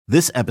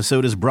This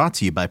episode is brought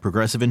to you by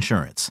Progressive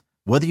Insurance.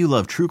 Whether you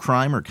love true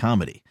crime or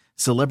comedy,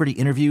 celebrity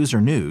interviews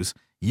or news,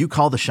 you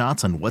call the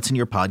shots on what's in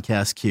your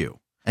podcast queue.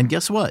 And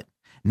guess what?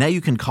 Now you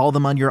can call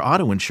them on your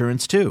auto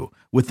insurance too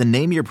with the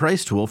Name Your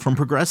Price tool from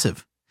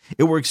Progressive.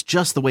 It works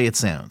just the way it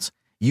sounds.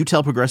 You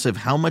tell Progressive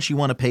how much you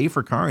want to pay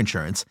for car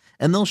insurance,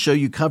 and they'll show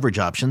you coverage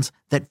options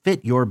that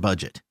fit your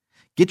budget.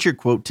 Get your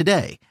quote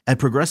today at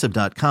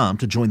Progressive.com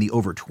to join the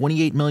over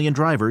 28 million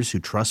drivers who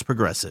trust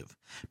Progressive.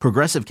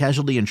 Progressive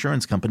Casualty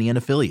Insurance Company and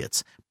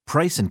Affiliates.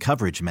 Price and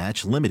coverage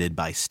match limited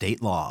by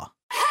state law.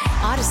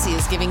 Odyssey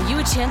is giving you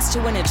a chance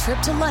to win a trip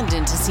to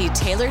London to see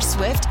Taylor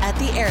Swift at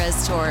the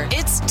Eras Tour.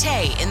 It's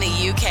Tay in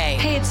the UK.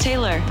 Hey, it's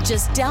Taylor.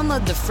 Just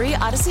download the free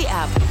Odyssey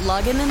app,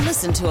 log in and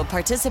listen to a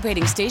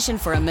participating station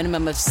for a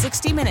minimum of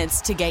 60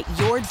 minutes to get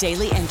your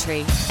daily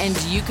entry. And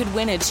you could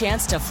win a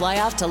chance to fly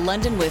off to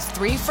London with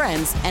 3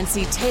 friends and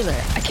see Taylor.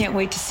 I can't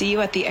wait to see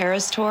you at the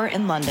Eras Tour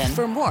in London.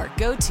 For more,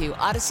 go to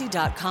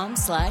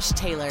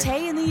odyssey.com/Taylor.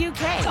 Tay in the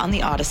UK. It's on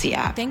the Odyssey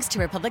app. Thanks to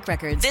Republic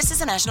Records. This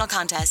is a national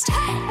contest.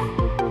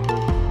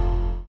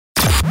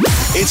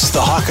 It's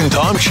the Hawk and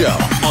Tom Show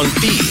on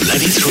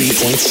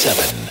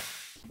B93.7.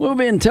 We've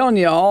been telling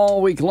you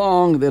all week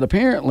long that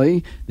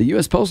apparently the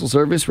U.S. Postal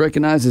Service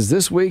recognizes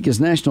this week as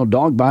National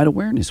Dog Bite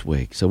Awareness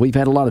Week. So we've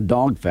had a lot of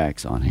dog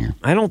facts on here.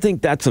 I don't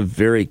think that's a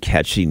very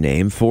catchy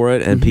name for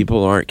it, and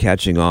people aren't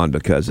catching on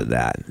because of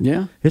that.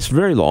 Yeah? It's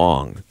very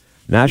long.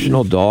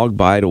 National Dog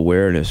Bite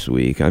Awareness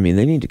Week. I mean,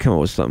 they need to come up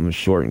with something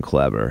short and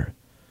clever.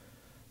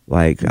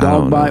 Like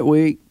Dog Bite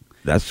Week?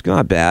 That's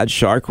not bad.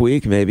 Shark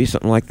Week, maybe,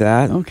 something like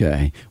that.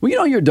 Okay. Well, you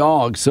know, your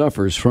dog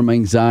suffers from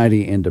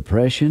anxiety and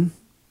depression,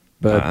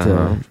 but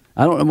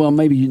I don't know. Well,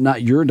 maybe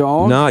not your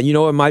dog. No, you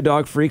know what my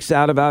dog freaks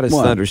out about is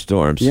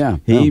thunderstorms. Yeah.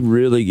 He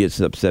really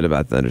gets upset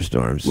about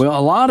thunderstorms. Well,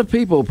 a lot of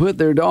people put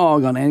their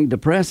dog on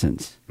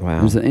antidepressants. Wow.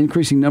 There's an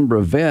increasing number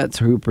of vets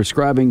who are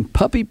prescribing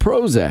puppy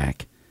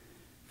Prozac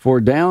for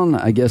down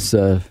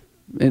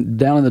in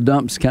the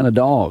dumps kind of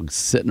dogs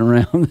sitting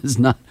around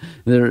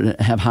that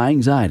have high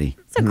anxiety.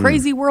 It's a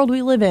crazy world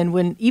we live in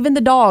when even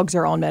the dogs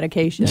are on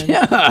medication.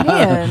 Yeah.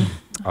 Man.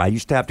 I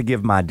used to have to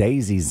give my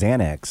Daisy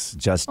Xanax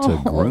just to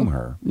groom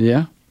her.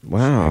 Yeah.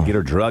 Wow. And get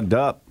her drugged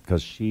up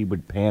because she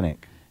would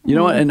panic. You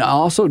know what? And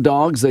also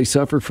dogs, they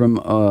suffer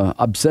from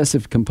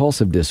obsessive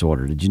compulsive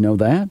disorder. Did you know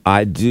that?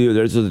 I do.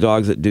 There's the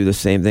dogs that do the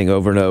same thing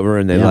over and over,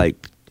 and they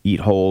eat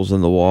holes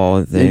in the wall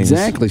and things.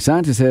 Exactly.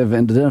 Scientists have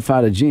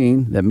identified a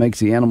gene that makes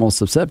the animal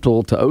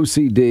susceptible to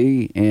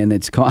OCD, and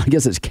it's called, I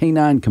guess it's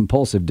canine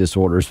compulsive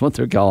disorder is what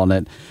they're calling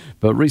it.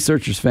 But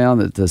researchers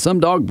found that some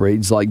dog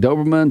breeds, like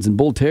Dobermans and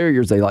Bull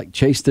Terriers, they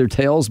chase their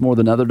tails more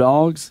than other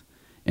dogs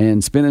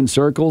and spin in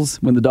circles.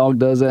 When the dog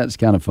does that, it's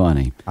kind of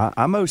funny.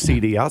 I'm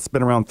OCD. I'll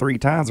spin around 3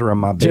 times around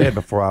my bed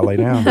before I lay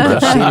down.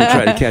 I've seen him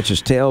try to catch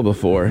his tail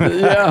before.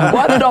 Yeah,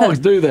 why do dogs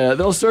do that?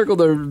 They'll circle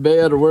their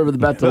bed or wherever they're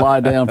about to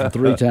lie down for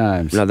 3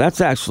 times. Now, that's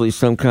actually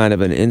some kind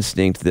of an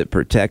instinct that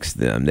protects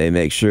them. They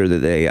make sure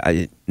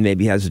that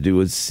maybe has to do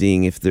with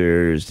seeing if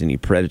there's any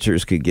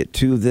predators could get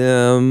to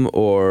them,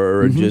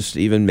 or just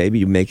even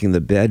maybe making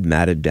the bed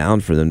matted down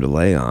for them to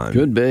lay on.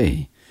 Could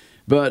be.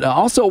 But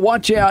also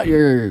watch out,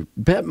 your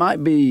pet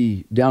might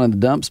be down in the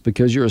dumps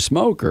because you're a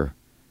smoker.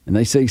 And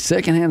they say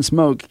secondhand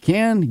smoke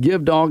can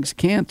give dogs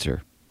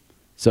cancer.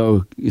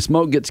 So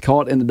smoke gets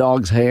caught in the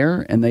dog's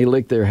hair, and they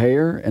lick their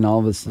hair, and all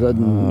of a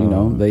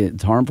sudden,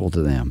 it's harmful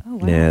to them. Oh,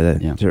 wow.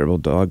 Yeah, terrible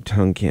dog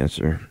tongue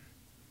cancer.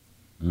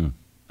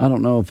 I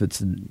don't know if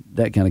it's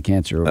that kind of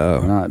cancer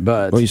or not.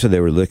 But you said they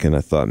were licking, I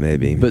thought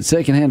maybe. But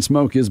secondhand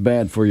smoke is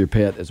bad for your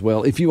pet as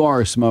well if you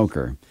are a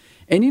smoker.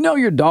 And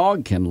your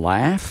dog can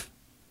laugh.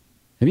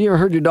 Have you ever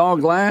heard your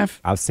dog laugh?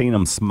 I've seen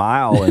them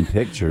smile in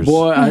pictures.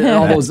 Boy,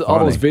 all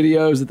those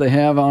videos that they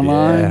have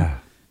online. Yeah.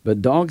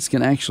 But dogs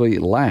can actually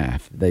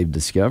laugh, they've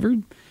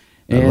discovered.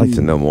 I'd like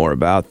to know more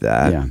about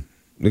that. Yeah.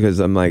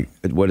 Because I'm like,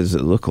 what does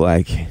it look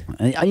like?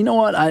 You know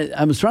what?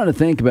 I was trying to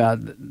think about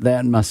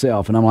that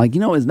myself, and I'm like,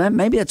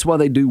 maybe that's why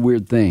they do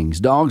weird things.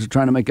 Dogs are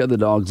trying to make other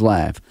dogs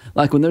laugh.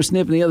 Like when they're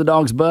sniffing the other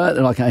dog's butt,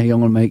 they're like, hey,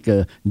 I'm going to make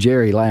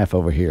Jerry laugh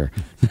over here.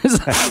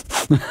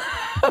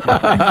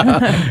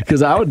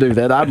 Because I would do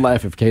that. I'd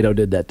laugh if Cato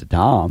did that to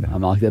Tom.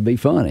 I'm like, that'd be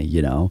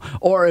funny,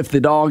 Or if the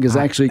dog is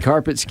actually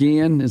carpet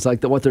skiing, it's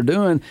like what they're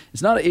doing.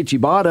 It's not an itchy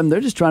bottom. They're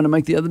just trying to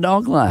make the other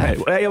dog laugh.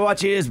 Hey,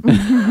 watch this.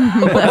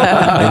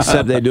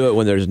 Except they do it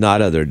when there's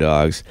not other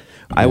dogs.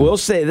 I will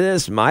say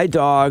this. My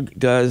dog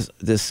does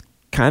this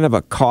kind of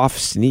a cough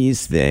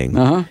sneeze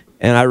thing.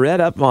 And I read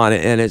up on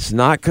it, and it's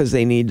not because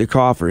they need to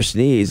cough or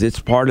sneeze.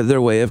 It's part of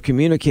their way of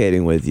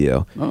communicating with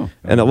you.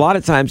 And a lot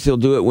of times he'll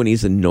do it when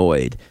he's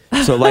annoyed.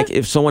 So like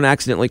if someone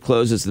accidentally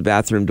closes the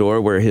bathroom door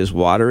where his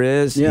water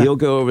is, he'll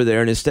go over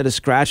there, and instead of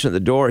scratching at the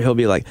door, he'll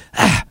be like,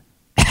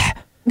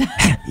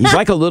 he's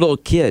like a little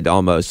kid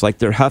almost. Like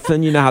they're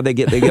huffing. You know how they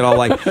get all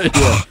like...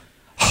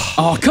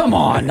 Oh, come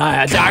on.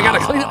 I got to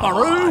clean up my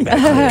room.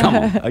 Come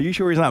on. Are you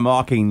sure he's not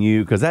mocking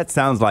you? Because that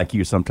sounds like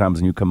you sometimes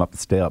when you come up the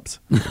steps.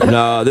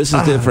 No, this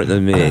is different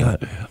than me.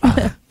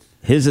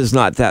 His is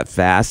not that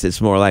fast.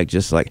 It's more like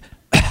just like...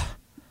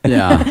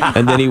 Yeah.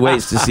 And then he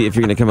waits to see if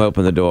you're going to come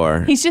open the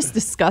door. He's just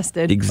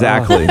disgusted.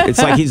 Exactly. It's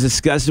like he's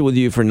disgusted with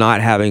you for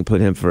not having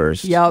put him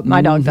first. Yep,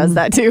 my dog does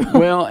that too.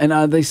 Well,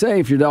 and they say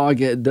if your dog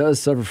does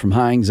suffer from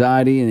high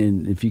anxiety,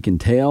 and if you can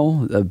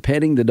tell,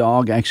 petting the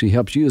dog actually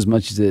helps you as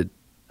much as it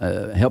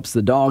helps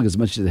the dog as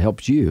much as it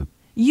helps you.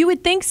 You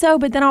would think so,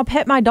 but then I'll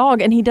pet my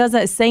dog and he does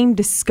that same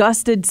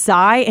disgusted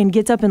sigh and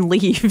gets up and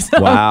leaves.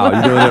 Wow,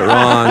 you're doing it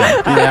wrong.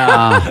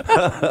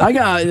 Yeah. I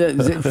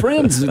got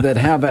friends that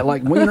have that,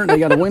 like wiener. They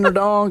got a wiener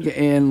dog,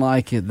 and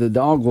like the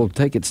dog will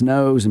take its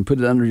nose and put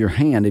it under your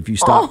hand if you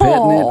stop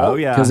petting it. Oh,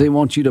 yeah. Because they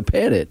want you to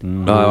pet it.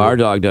 Our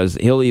dog does.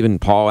 He'll even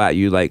paw at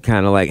you, like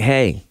kind of like,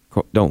 hey,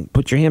 don't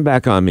put your hand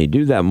back on me.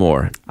 Do that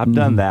more. I've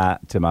done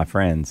that to my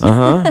friends.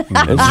 It's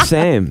the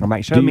same. I'm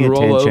like, show Do me you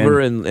roll attention. over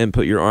and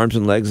put your arms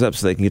and legs up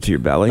so they can get to your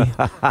belly?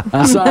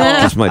 I saw,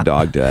 That's my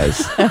dog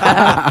does.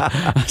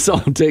 I saw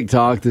on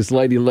TikTok this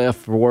lady left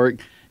for work,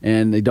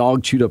 and the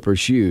dog chewed up her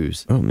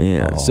shoes. Oh,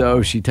 man.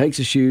 So she takes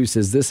a shoe,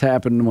 says, this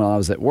happened while I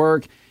was at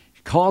work.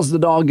 Calls the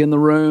dog in the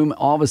room.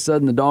 All of a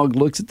sudden, the dog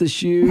looks at the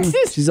shoe.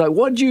 She's like,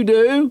 what'd you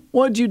do?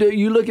 What'd you do?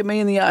 You look at me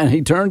in the eye. And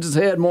he turns his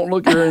head and won't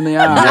look at her in the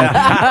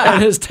eye.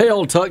 And his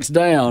tail tucks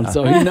down.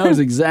 So he knows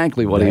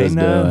exactly what he was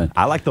doing.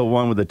 I like the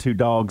one with the two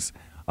dogs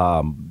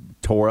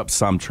tore up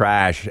some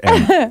trash.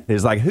 And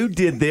it's like, who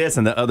did this?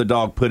 And the other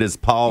dog put his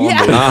paw on the like,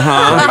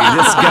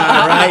 this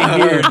guy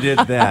right here did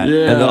that.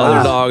 Yeah. And the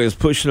other dog is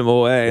pushing him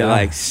away,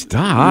 like,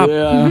 stop.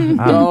 Yeah,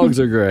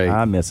 dogs are great.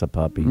 I miss a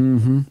puppy.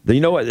 You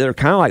know what? They're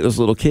kind of like those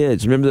little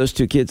kids. Remember those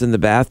two kids in the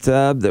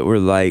bathtub that were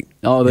like...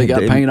 Oh, they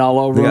got paint all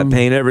over They them? got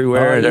paint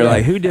everywhere. Oh, They're yeah.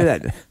 like, who did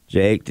that?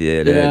 Jake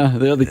did it. Yeah,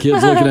 the other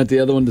kid's looking at the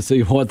other one to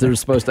see what they're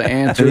supposed to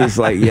answer. And he's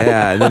like,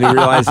 yeah. And then he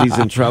realized he's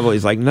in trouble.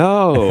 He's like,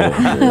 no.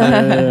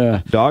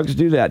 Yeah, Dogs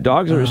do that.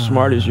 Dogs are as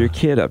smart as your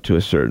kid up to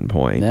a certain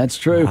point. that's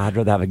true. I'd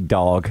rather have a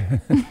dog.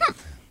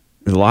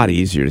 It's a lot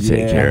easier to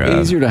take care of.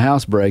 Easier to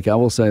housebreak, I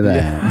will say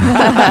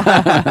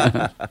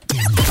that.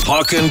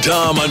 Hawk and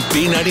Tom on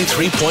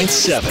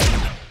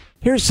B93.7.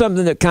 Here's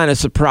something that kind of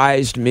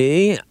surprised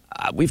me.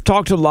 We've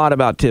talked a lot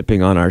about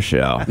tipping on our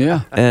show.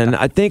 Yeah. And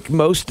I think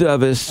most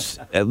of us,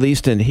 at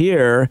least in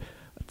here,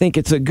 think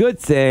it's a good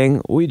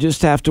thing. We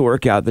just have to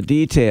work out the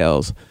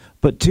details.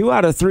 But 2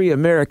 out of 3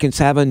 Americans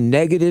have a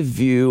negative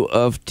view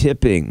of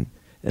tipping.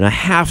 And I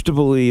have to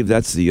believe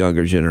that's the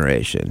younger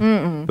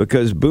generation.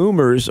 Because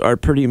boomers are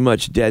pretty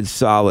much dead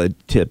solid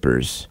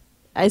tippers.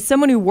 As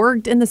someone who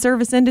worked in the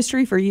service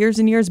industry for years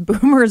and years,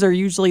 boomers are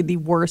usually the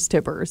worst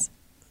tippers.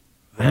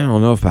 I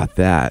don't know about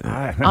that.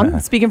 I'm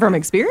speaking from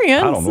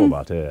experience. I don't know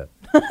about that.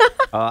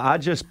 I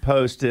just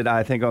posted,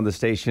 I think, on the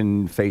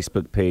station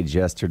Facebook page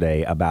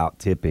yesterday about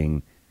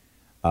tipping,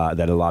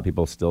 that a lot of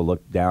people still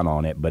look down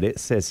on it. But it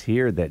says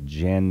here that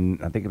Gen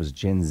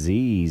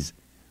Zs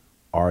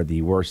are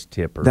the worst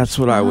tippers. That's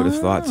what I would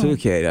have thought too,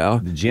 Kato.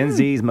 The Gen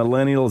Zs,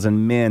 millennials,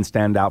 and men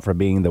stand out for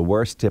being the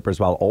worst tippers,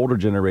 while older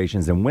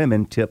generations and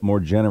women tip more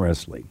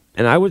generously.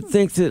 And I would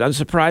think that I'm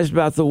surprised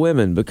about the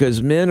women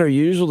because men are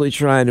usually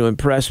trying to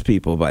impress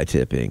people by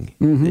tipping.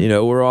 You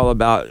know, we're all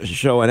about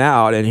showing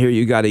out, and here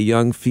you got a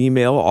young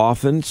female,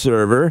 often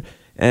server,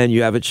 and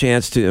you have a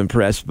chance to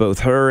impress both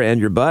her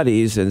and your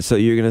buddies, and so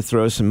you're going to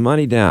throw some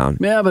money down.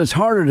 Yeah, but it's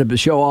harder to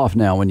show off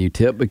now when you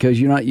tip because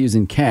you're not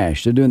using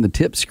cash. They're doing the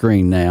tip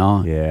screen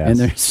now, Yes. and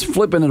they're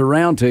flipping it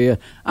around to you.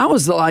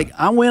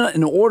 I went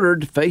and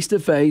ordered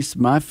face-to-face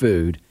my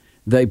food.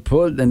 They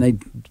put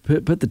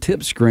the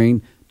tip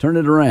screen, turn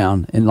it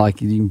around, and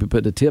like you can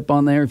put the tip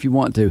on there if you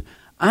want to.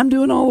 I'm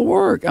doing all the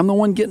work. I'm the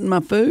one getting my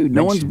food.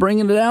 No one's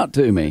bringing it out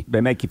to me.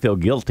 They make you feel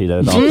guilty,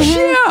 though, don't they?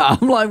 Yeah,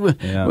 I'm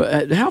like,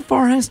 Yeah. how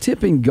far has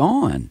tipping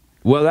gone?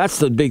 Well, that's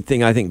the big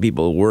thing I think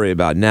people worry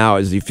about now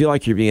is you feel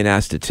like you're being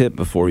asked to tip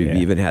before you've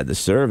even had the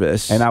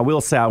service. And I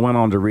will say, I went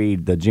on to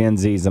read the Gen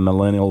Zs and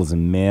millennials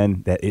and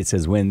men, that it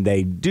says when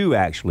they do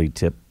actually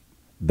tip,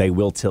 they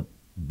will tip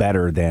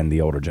better than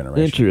the older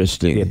generation.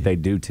 Interesting. If they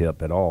do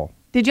tip at all.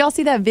 Did y'all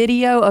see that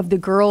video of the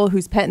girl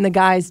who's petting the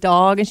guy's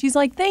dog? And she's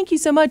like, thank you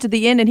so much at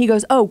the end. And he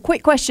goes, oh,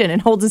 quick question,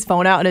 and holds his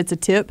phone out, and it's a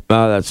tip.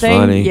 Oh, that's thing.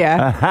 funny.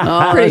 Yeah.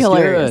 Oh, Pretty that's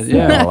hilarious. good.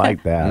 Yeah. I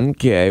like that.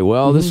 Okay,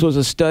 well, this was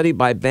a study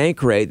by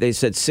Bankrate. They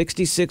said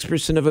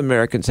 66% of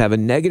Americans have a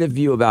negative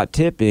view about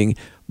tipping.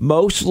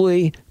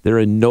 Mostly, they're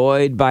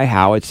annoyed by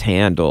how it's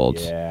handled.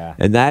 Yeah.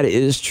 And that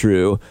is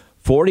true.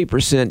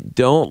 40%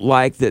 don't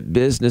like that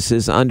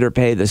businesses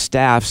underpay the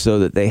staff so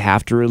that they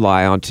have to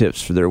rely on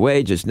tips for their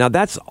wages. Now,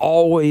 that's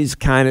always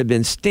kind of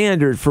been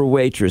standard for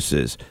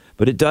waitresses,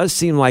 but it does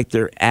seem like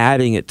they're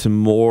adding it to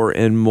more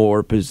and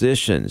more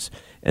positions.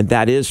 And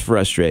that is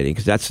frustrating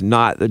because that's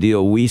not the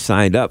deal we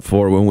signed up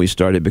for when we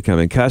started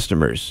becoming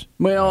customers.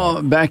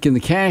 Well, back in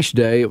the cash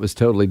day, it was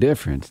totally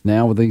different.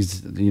 Now with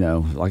these,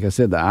 like I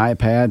said, the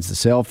iPads, the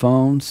cell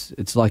phones,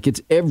 it's like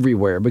it's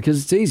everywhere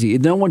because it's easy.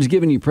 No one's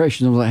giving you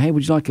pressure. I'm like, hey,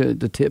 would you like to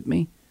tip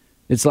me?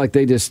 It's like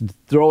they just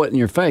throw it in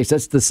your face.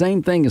 That's the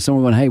same thing as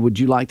someone going, hey, would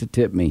you like to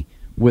tip me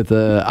with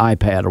an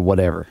iPad or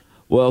whatever?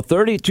 Well,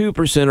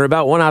 32%, or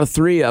about 1 out of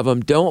 3 of them,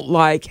 don't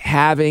like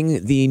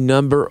having the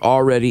number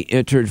already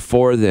entered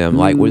for them,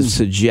 like with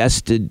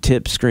suggested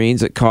tip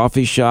screens at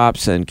coffee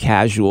shops and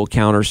casual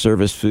counter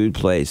service food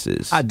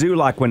places. I do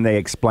like when they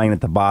explain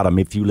at the bottom,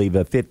 if you leave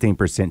a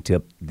 15%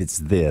 tip, it's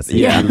this. If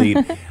Yeah. you leave,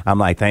 I'm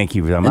like, thank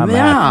you. I'm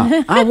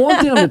Yeah, I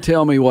want them to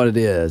tell me what it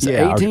is.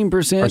 Yeah, or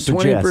 18%, suggest.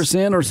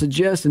 20%, or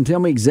suggest and tell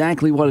me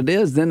exactly what it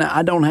is. Then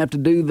I don't have to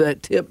do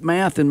that tip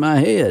math in my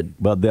head.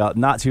 Well,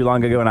 not too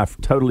long ago, and I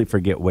totally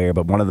forget where,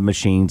 but one of the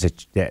machines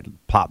that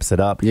pops it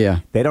up, Yeah.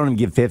 they don't even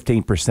give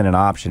 15% an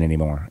option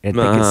anymore. I think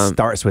it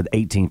starts with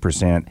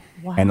 18%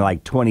 and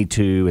like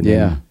 22 and Yeah.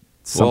 then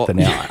something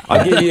Well, else.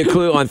 I'll give you a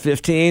clue on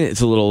 15.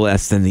 It's a little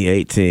less than the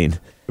 18.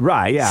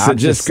 Right, yeah. So I'm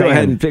just go saying,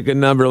 ahead and pick a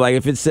number. Like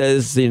if it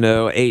says,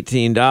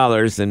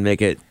 $18, then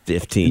make it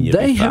 15. You'll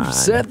They be have fine.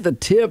 set the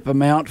tip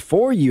amount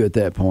for you at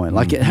that point.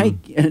 Like, hey,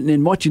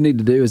 and what you need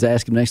to do is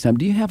ask them next time,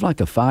 do you have like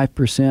a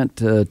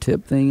 5%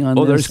 tip thing on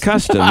Oh, this? there's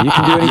custom. You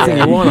can do anything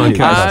you want on I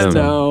custom.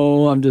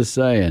 know. I'm just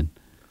saying.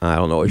 I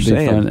don't know what Be you're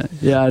saying. fun.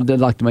 Yeah, I'd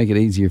like to make it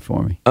easier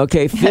for me.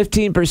 Okay,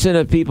 15%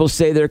 of people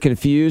say they're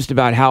confused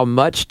about how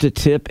much to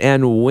tip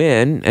and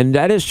when. And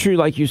that is true,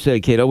 like you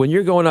said, Kato. When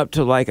you're going up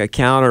to like a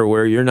counter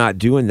where you're not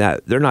doing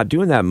that, they're not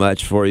doing that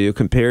much for you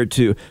compared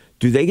to,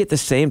 do they get the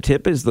same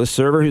tip as the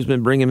server who's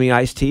been bringing me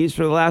iced teas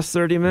for the last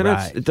 30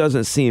 minutes? Right. It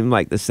doesn't seem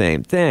like the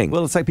same thing.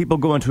 Well, it's like people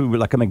going to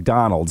like a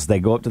McDonald's.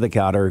 They go up to the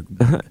counter,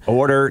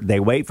 order,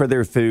 they wait for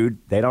their food.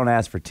 They don't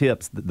ask for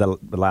tips the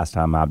last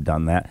time I've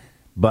done that.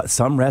 But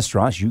some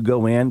restaurants, you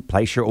go in,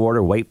 place your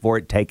order, wait for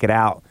it, take it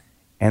out,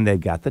 and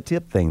they've got the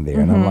tip thing there.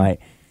 And I'm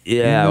like,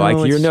 yeah, no, like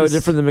you're it's no just-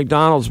 different than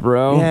McDonald's,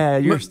 bro. Yeah,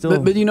 you're still.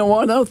 But you know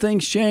what, though?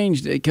 Things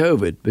changed at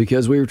COVID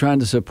because we were trying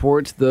to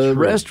support the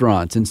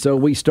restaurants. And so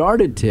we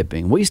started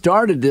tipping. We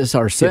started this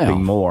ourselves.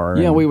 Tipping more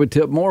Yeah, and- we would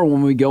tip more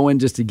when we go in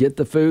just to get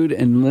the food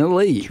and then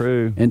leave.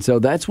 True. And so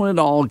that's when it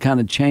all kind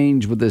of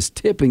changed with this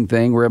tipping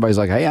thing where everybody's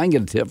like, hey, I can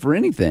get a tip for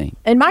anything.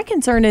 And my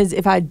concern is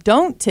if I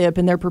don't tip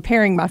and they're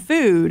preparing my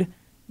food,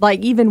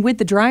 like even with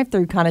the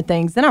drive-through kind of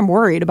things, then I'm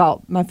worried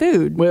about my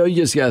food. Well, you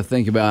just got to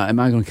think about, am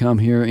I going to come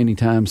here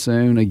anytime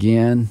soon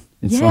again?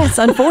 It's Yes,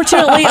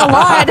 unfortunately, a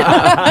lot.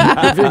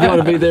 if you're going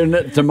to be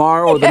there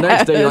tomorrow or the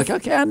next day, you're like,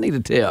 okay, I need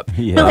a tip.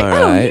 Yeah. Like, All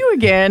oh, right. you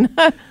again.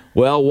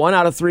 Well, 1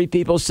 out of 3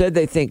 people said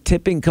they think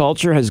tipping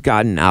culture has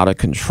gotten out of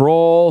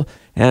control.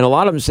 And a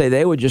lot of them say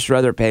they would just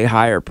rather pay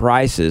higher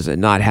prices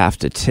and not have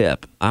to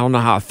tip. I don't know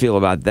how I feel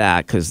about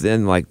that because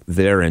then, like,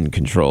 they're in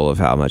control of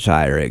how much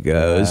higher it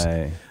goes.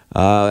 Right.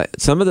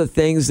 Some of the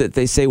things that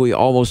they say we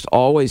almost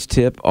always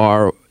tip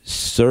are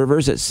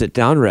servers at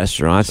sit-down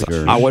restaurants.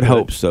 I would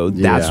hope so.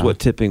 That's Yeah. what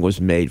tipping was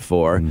made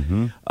for.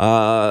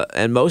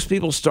 And most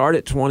people start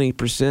at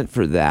 20%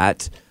 for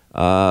that.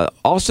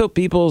 Also,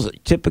 people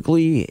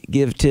typically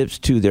give tips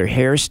to their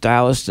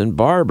hairstylists and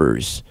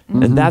barbers.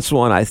 And that's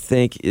one I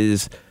think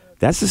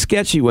that's a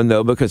sketchy one,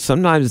 though, because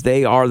sometimes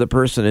they are the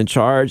person in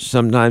charge.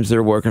 Sometimes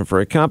they're working for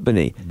a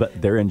company.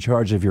 But they're in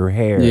charge of your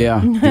hair.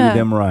 Yeah. Do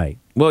them right.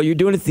 Well, you're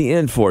doing it at the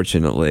end,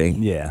 fortunately.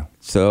 Yeah.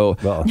 So,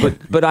 Well-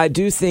 but I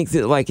do think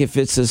that, like, if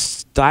it's a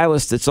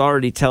stylist that's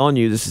already telling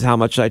you this is how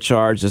much I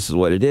charge, this is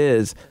what it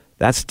is,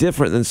 that's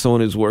different than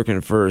someone who's working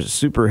for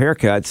Super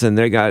Haircuts and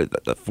they got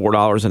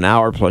 $4 an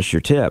hour plus your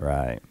tip.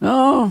 Right.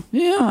 Oh,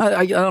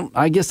 yeah.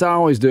 I guess I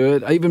always do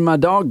it. Even my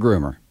dog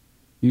groomer.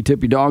 You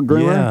tip your dog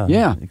groomer?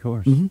 Yeah. Of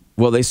course.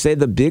 Well, they say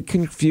the big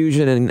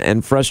confusion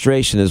and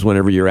frustration is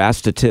whenever you're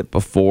asked to tip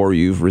before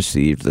you've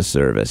received the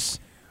service.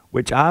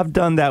 Which I've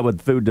done that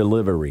with food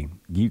delivery.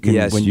 You can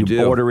Yes, when you you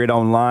do. order it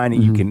online,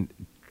 you can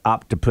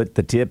opt to put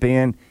the tip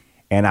in.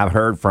 And I've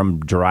heard from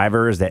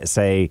drivers that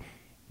say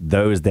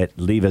those that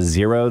leave a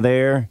 0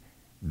 there,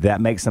 that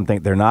makes them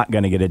think they're not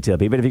going to get a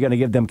tip. Even if you're going to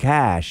give them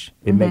cash,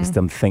 it makes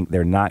them think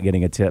they're not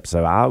getting a tip.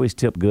 So I always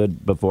tip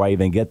good before I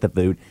even get the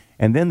food.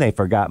 And then they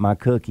forgot my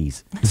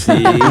cookies.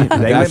 See, went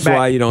that's back-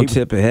 why you don't he-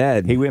 tip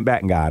ahead. He went back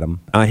and got them.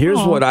 Here's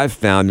what I've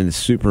found, and it's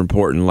super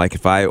important. Like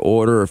if I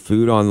order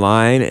food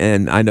online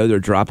and I know they're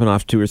dropping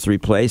off 2 or 3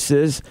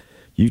 places,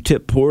 you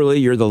tip poorly,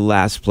 you're the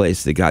last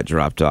place that got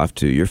dropped off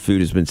to. Your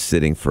food has been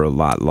sitting for a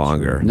lot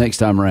longer. Next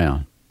time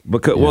around.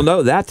 Because well,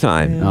 no, that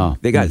time Oh.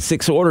 they got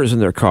 6 orders in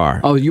their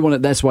car. Oh, you want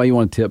it? That's why you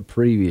want to tip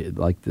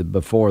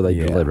before they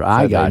Yeah, deliver. so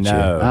I they got you.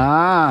 know.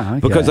 Ah, okay.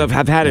 Because I've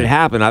had it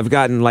happen. I've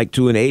gotten like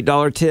to an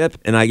 $8 tip,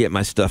 and I get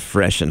my stuff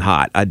fresh and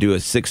hot. I do a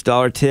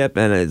 $6 tip,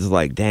 and it's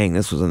like, dang,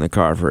 this was in the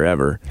car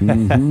forever.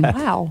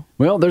 Wow.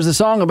 Well, there's a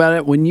song about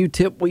it. When you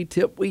tip, we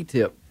tip, we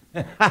tip.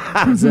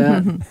 Is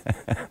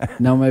that?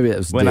 No, maybe it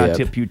was When I dip.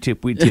 tip, you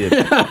tip, we tip.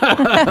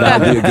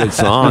 That'd be a good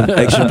song.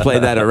 They should play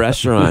that at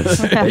restaurants.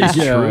 It's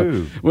Yeah.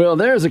 true. Well,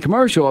 there's a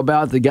commercial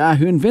about the guy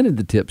who invented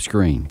the tip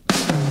screen.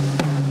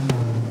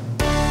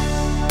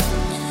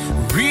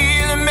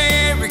 Real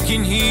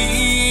American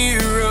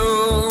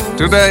hero.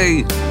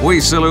 Today, we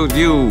salute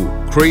you,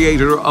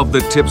 creator of the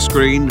tip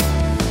screen.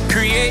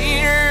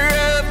 Creator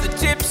of the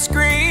tip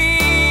screen.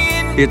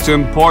 It's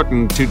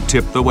important to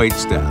tip the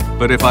waitstaff,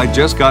 but if I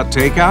just got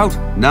takeout,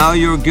 now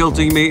you're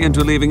guilting me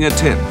into leaving a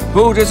tip.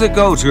 Who does it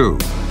go to?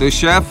 The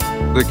chef,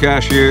 the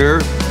cashier.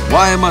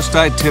 Why must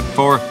I tip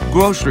for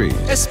groceries?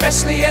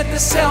 Especially at the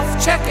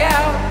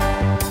self-checkout.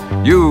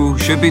 You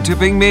should be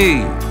tipping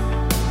me.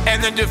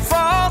 And the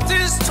default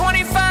is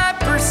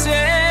 25%.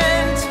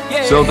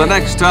 Yeah. So the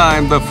next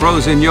time the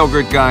frozen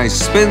yogurt guy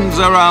spins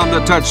around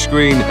the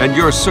touchscreen and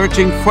you're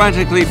searching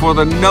frantically for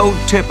the no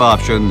tip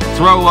option,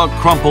 throw a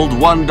crumpled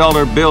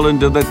 $1 bill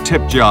into the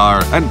tip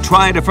jar and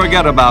try to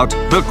forget about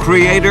the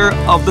creator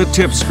of the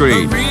tip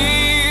screen. A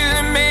real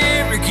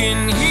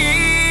American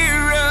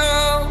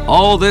hero.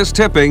 All this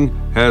tipping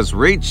has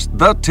reached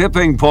the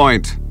tipping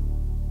point.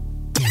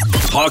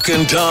 Hawk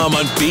and Tom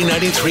on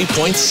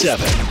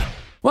B93.7.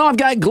 Well, I've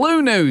got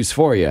glue news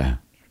for you.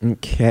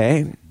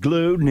 Okay.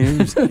 Glue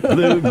news,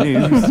 glue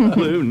news,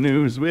 glue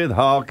news with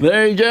Hawk.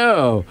 There you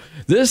go.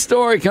 This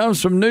story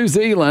comes from New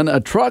Zealand. A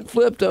truck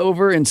flipped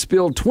over and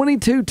spilled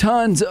 22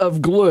 tons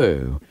of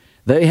glue.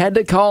 They had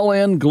to call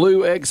in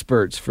glue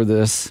experts for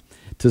this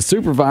to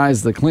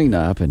supervise the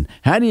cleanup. And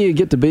how do you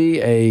get to be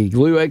a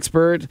glue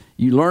expert?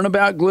 You learn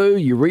about glue,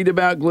 you read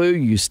about glue,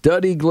 you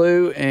study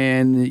glue,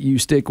 and you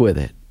stick with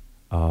it.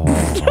 Oh.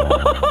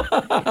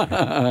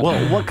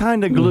 Well, what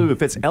kind of glue?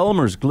 If it's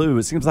Elmer's glue,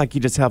 it seems like you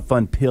just have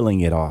fun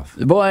peeling it off.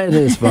 Boy, it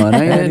is fun.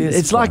 Ain't it? is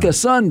It's fun. like a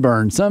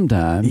sunburn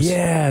sometimes.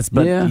 Yes,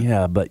 but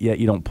yet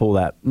you don't pull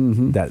that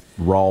that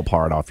raw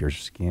part off your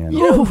skin. You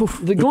know,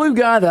 the glue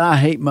guy that I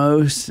hate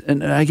most,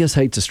 and I guess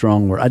hate's a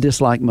strong word, I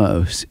dislike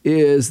most,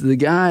 is the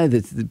guy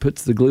that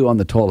puts the glue on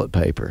the toilet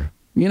paper.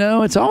 You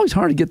know, it's always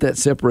hard to get that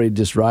separated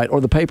just right.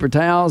 Or the paper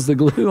towels, the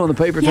glue on the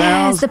paper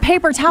towels. Yes, the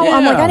paper towel.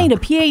 I'm like, Yeah. I need a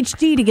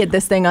PhD to get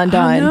this thing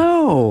undone. I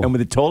know. And with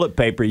the toilet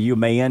paper, you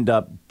may end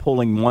up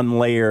pulling one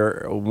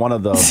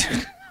of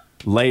the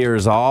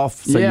layers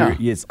off. So Yeah.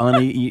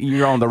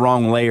 you're on the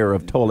wrong layer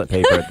of toilet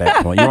paper at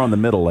that point. You're on the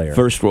middle layer.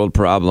 First world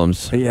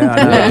problems. Yeah,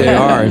 I know. They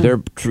are.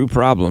 They're true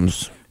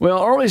problems.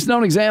 Well, earliest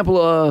known example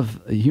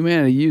of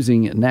humanity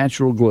using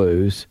natural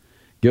glues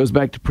goes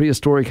back to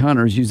prehistoric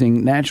hunters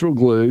using natural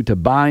glue to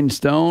bind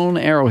stone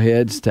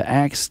arrowheads to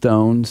axe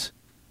stones,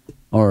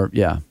 or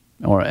the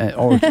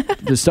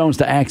stones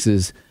to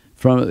axes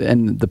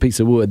and the piece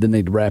of wood. Then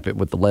they'd wrap it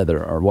with the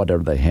leather or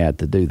whatever they had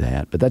to do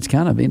that. But that's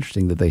kind of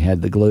interesting that they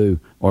had the glue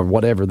or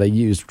whatever they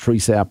used, tree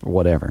sap or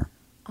whatever.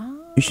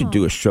 You should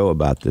do a show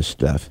about this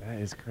stuff.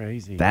 That is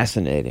crazy.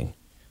 Fascinating.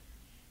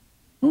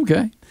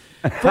 Okay.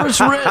 First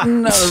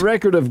written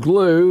record of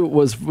glue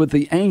was with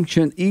the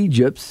ancient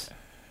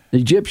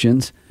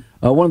Egyptians.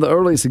 One of the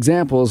earliest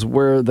examples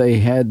where they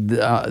had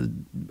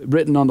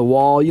written on the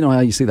wall, you know how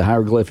you see the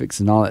hieroglyphics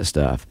and all that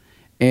stuff.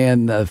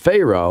 And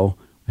Pharaoh,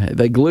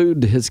 they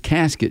glued his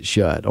casket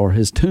shut or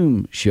his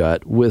tomb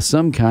shut with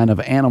some kind of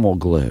animal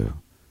glue.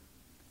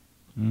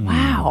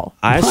 Wow.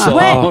 I saw.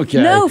 Wait,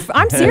 Okay. no,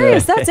 I'm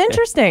serious. That's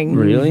interesting.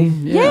 Really?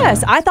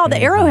 Yes, I thought the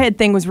arrowhead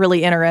thing was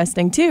really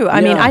interesting too. I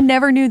mean, Yeah. I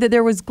never knew that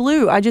there was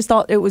glue. I just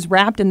thought it was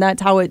wrapped and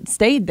that's how it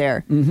stayed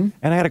there. And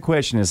I had a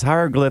question: is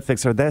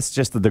hieroglyphics, or that's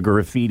just the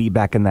graffiti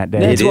back in that day?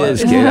 That's It what-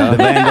 is, kiddo. The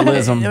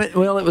vandalism.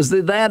 Well, it was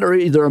that or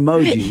either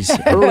emojis,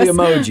 early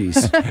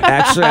emojis.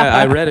 Actually,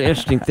 I read an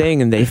interesting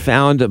thing, and they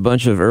found a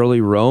bunch of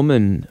early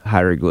Roman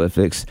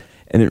hieroglyphics,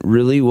 and it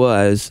really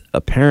was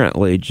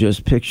apparently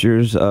just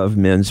pictures of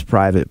men's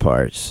private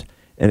parts.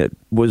 And it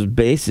was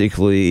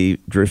basically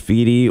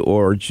graffiti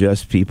or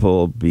just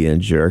people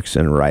being jerks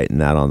and writing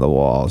that on the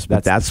walls.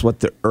 But that's what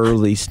the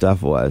early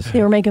stuff was.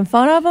 They were making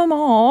fun of them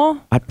all.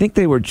 I think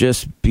they were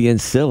just being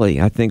silly.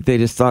 I think they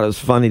just thought it was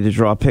funny to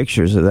draw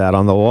pictures of that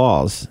on the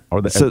walls.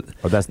 Or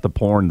that's the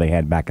porn they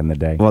had back in the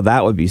day. Well,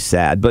 that would be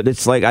sad. But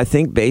it's like, I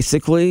think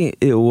basically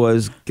it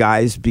was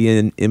guys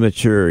being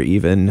immature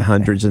even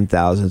hundreds and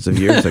thousands of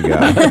years ago.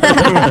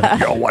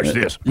 Y'all watch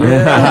this.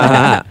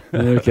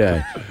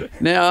 Okay.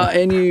 Now,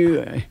 and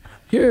you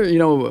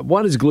know,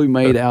 what is glue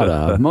made out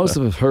of? Most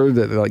of us heard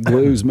that like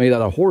glue's made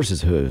out of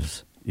horses'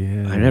 hooves.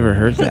 Yeah, I never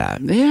heard that.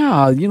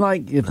 Yeah, you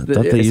like if I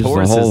thought they used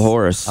the whole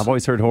horse. I've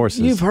always heard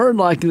horses. You've heard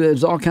like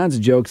there's all kinds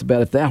of jokes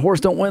about if that horse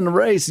don't win the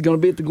race, he's going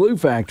to be at the glue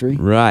factory.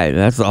 Right.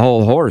 That's the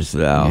whole horse,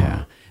 though.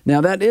 Yeah.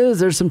 Now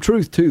there's some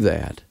truth to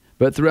that.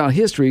 But throughout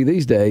history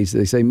these days,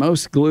 they say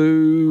most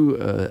glue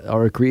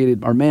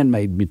are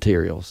man-made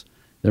materials.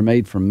 They're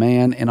made from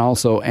man and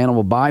also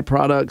animal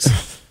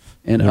byproducts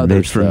and They're other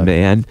made from stuff.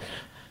 man.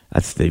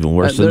 That's even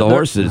worse than the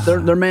horses.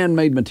 They're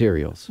man-made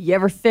materials. You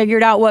ever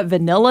figured out what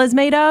vanilla is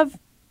made of?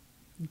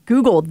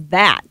 Google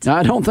that.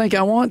 I don't think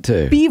I want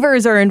to.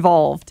 Beavers are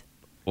involved.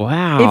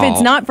 Wow. If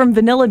it's not from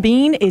vanilla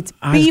bean, it's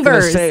I was gonna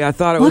beavers. say, I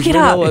thought it Look was it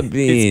up. vanilla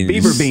beans.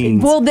 It's beaver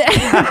beans. Well,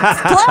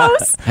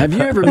 close. Have you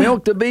ever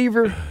milked a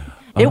beaver?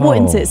 It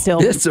wouldn't sit still.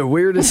 It's the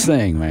weirdest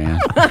thing, man.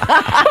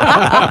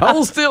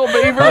 Hold still,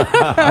 beaver.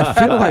 I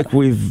feel like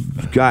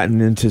we've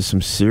gotten into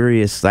some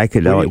serious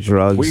psychedelic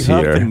drugs we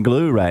here. huffing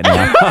glue right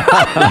now.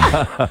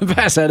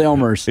 Pass that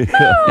Elmer's.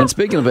 And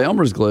speaking of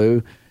Elmer's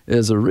glue,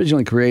 is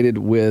originally created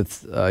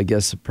with, I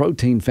guess,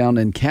 protein found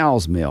in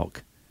cow's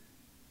milk.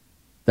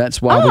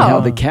 That's why we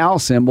have the cow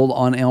symbol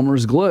on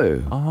Elmer's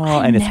glue. Oh,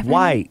 and it's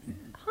white.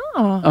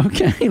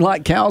 Okay,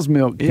 like cow's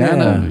milk,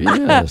 kind of.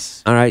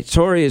 Yes. All right,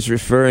 Tori is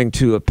referring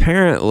to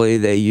apparently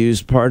they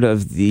use part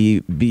of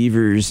the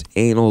beaver's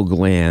anal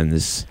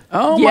glands.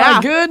 Oh, Yeah.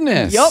 my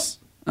goodness. Yup.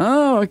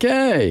 Oh,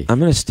 okay. I'm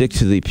going to stick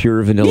to the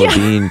pure vanilla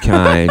bean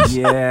kind.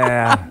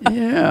 Yeah.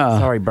 Yeah.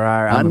 Sorry,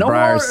 Briar. I'm no a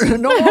Briar.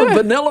 more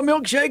vanilla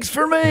milkshakes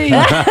for me.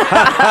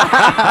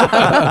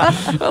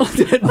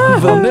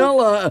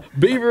 Vanilla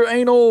beaver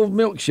anal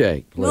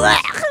milkshake, please.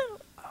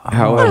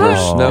 However,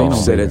 Snopes Oh.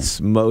 said it's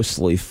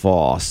mostly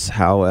false.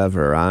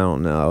 However, I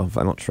don't know.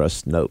 I don't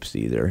trust Snopes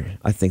either.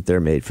 I think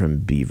they're made from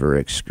beaver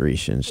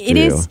excretions, too. It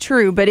is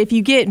true, but if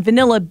you get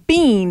vanilla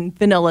bean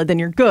vanilla, then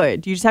you're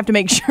good. You just have to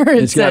make sure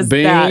it It's got says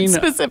that bean.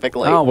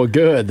 specifically. Oh, well,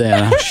 good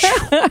then.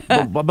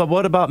 But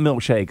what about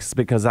milkshakes?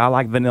 Because I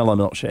like vanilla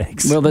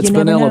milkshakes. Well, that's You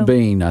never vanilla know.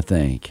 bean, I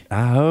think.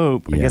 I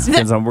hope. I Yeah. guess it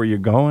depends on where you're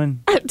going.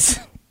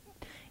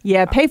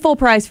 Yeah, pay full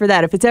price for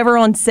that. If it's ever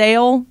on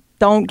sale,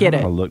 don't get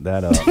it. I'll look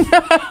that up.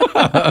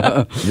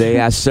 They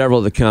asked several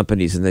of the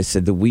companies, and they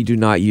said that we do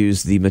not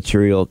use the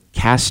material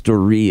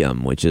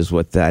castoreum, which is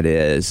what that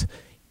is.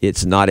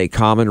 It's not a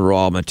common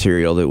raw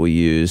material that we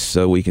use,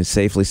 so we can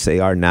safely say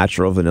our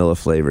natural vanilla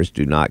flavors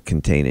do not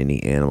contain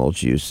any animal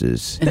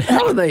juices. And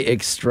how do they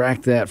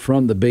extract that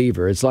from the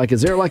beaver? It's like,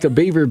 is there like a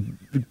beaver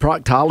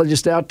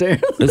proctologist out there?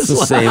 It's the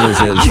same as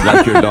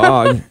like your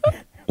dog.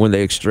 When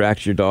they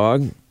extract your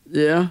dog,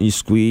 Yeah. you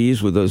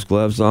squeeze with those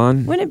gloves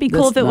on. Wouldn't it be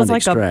cool That's if it was not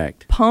like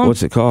extract. a pump?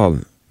 What's it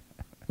called?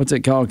 What's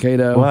it called,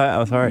 Cato? What?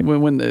 Oh, sorry.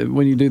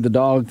 When you do the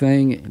dog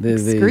thing,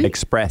 Excrete?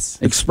 Express.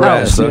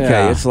 Express. Oh, Okay,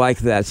 yeah. it's like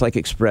that. It's like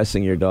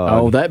expressing your dog.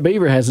 Oh, that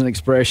beaver has an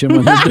expression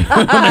when they're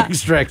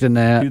extracting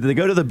that. Dude, they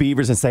go to the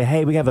beavers and say,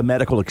 "Hey, we have a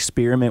medical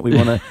experiment. We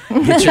want to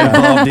get you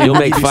involved in. You'll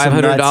make Give you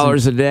some nuts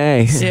 $500 a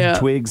day. and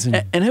twigs."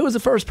 And And who was the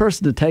first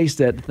person to taste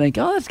that to think,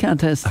 oh, that's kind of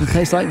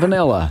tastes like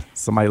vanilla?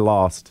 somebody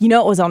lost. You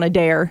know it was on a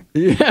dare.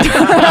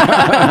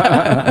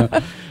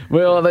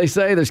 Well, they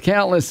say there's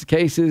countless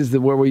cases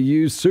where we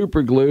use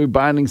super glue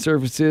binding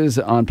surfaces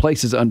on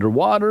places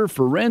underwater,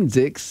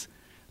 forensics,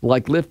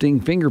 like lifting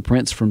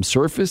fingerprints from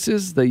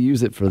surfaces. They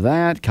use it for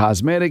that,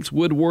 cosmetics,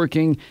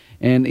 woodworking,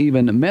 and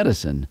even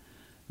medicine.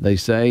 They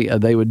say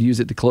they would use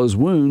it to close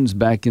wounds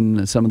back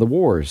in some of the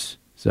wars.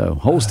 So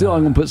hold still,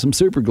 I'm going to put some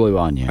super glue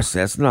on you.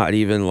 That's not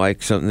even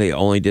like something they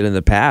only did in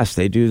the past.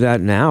 They do that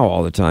now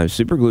all the time.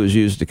 Super glue is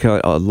used to cut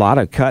a lot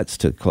of cuts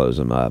to close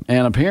them up.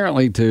 And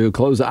apparently to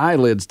close the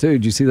eyelids, too.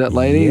 Did you see that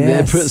lady?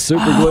 Yes. They put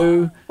super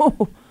glue.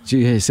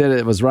 She said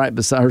it was right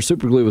beside her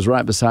super glue was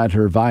right beside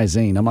her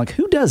Visine. I'm like,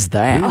 who does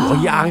that?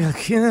 Oh,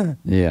 yeah.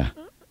 Yeah.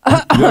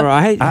 You all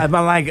right? I'm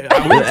like, we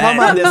were talking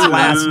about this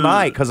last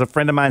night because a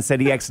friend of mine said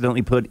he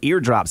accidentally put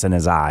eardrops in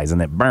his eyes and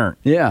it burnt.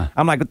 Yeah.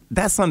 I'm like,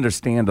 that's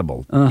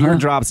understandable.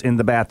 Eardrops in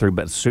the bathroom,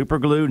 but super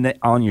glue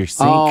on your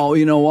sink. Oh,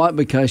 you know what?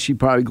 Because she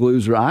probably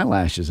glues her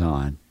eyelashes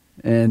on.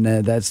 And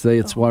that's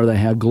why they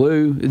have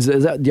glue. Is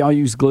that, do y'all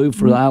use glue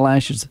for the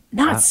eyelashes?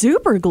 Not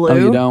super glue. Oh,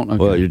 you don't? Okay.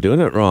 Well, you're doing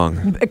it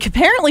wrong.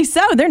 Apparently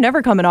so. They're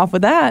never coming off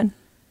with that.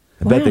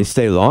 I bet they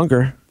stay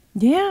longer.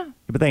 Yeah.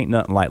 But they ain't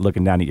nothing like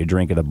looking down at your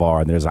drink at a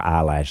bar and there's an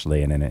eyelash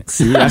laying in it.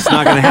 See, that's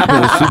not going to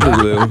happen with super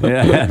glue.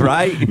 Yeah,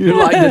 right? You're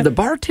like, did the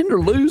bartender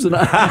lose an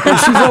eye? And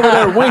she's over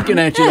there winking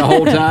at you the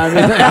whole time. You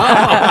think,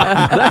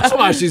 oh, that's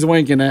why she's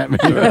winking at me.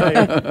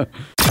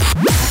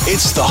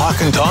 It's the Hawk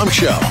and Tom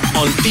Show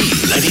on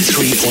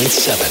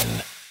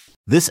B93.7.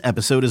 This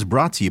episode is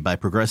brought to you by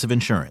Progressive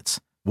Insurance.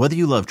 Whether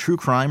you love true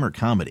crime or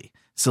comedy,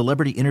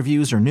 celebrity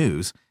interviews or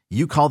news,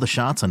 you call the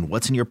shots on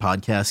what's in your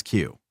podcast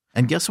queue.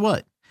 And guess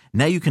what?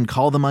 Now you can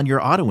call them on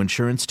your auto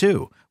insurance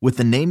too with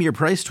the Name Your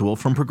Price tool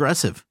from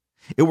Progressive.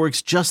 It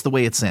works just the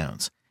way it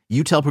sounds.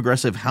 You tell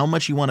Progressive how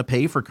much you want to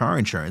pay for car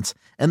insurance,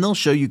 and they'll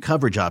show you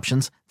coverage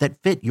options that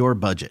fit your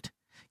budget.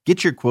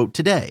 Get your quote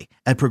today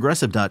at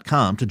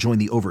Progressive.com to join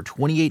the over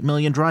 28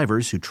 million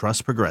drivers who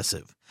trust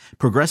Progressive.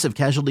 Progressive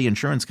Casualty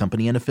Insurance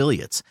Company and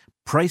Affiliates.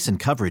 Price and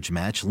coverage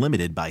match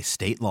limited by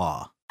state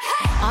law.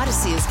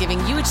 Odyssey is giving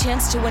you a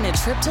chance to win a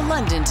trip to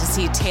London to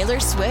see Taylor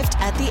Swift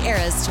at the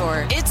Eras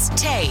Tour. It's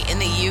Tay in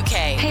the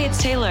UK. Hey,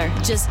 it's Taylor.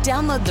 Just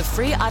download the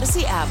free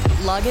Odyssey app,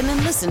 log in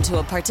and listen to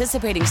a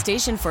participating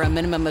station for a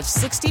minimum of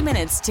 60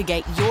 minutes to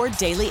get your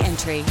daily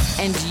entry.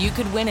 And you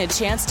could win a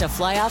chance to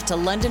fly off to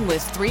London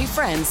with 3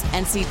 friends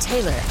and see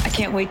Taylor. I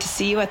can't wait to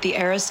see you at the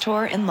Eras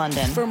Tour in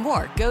London. For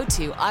more, go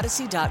to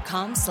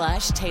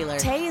odyssey.com/Taylor.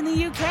 Tay in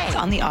the UK.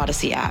 On the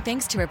Odyssey app.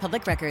 Thanks to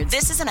Republic Records.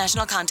 This is a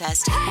national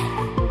contest.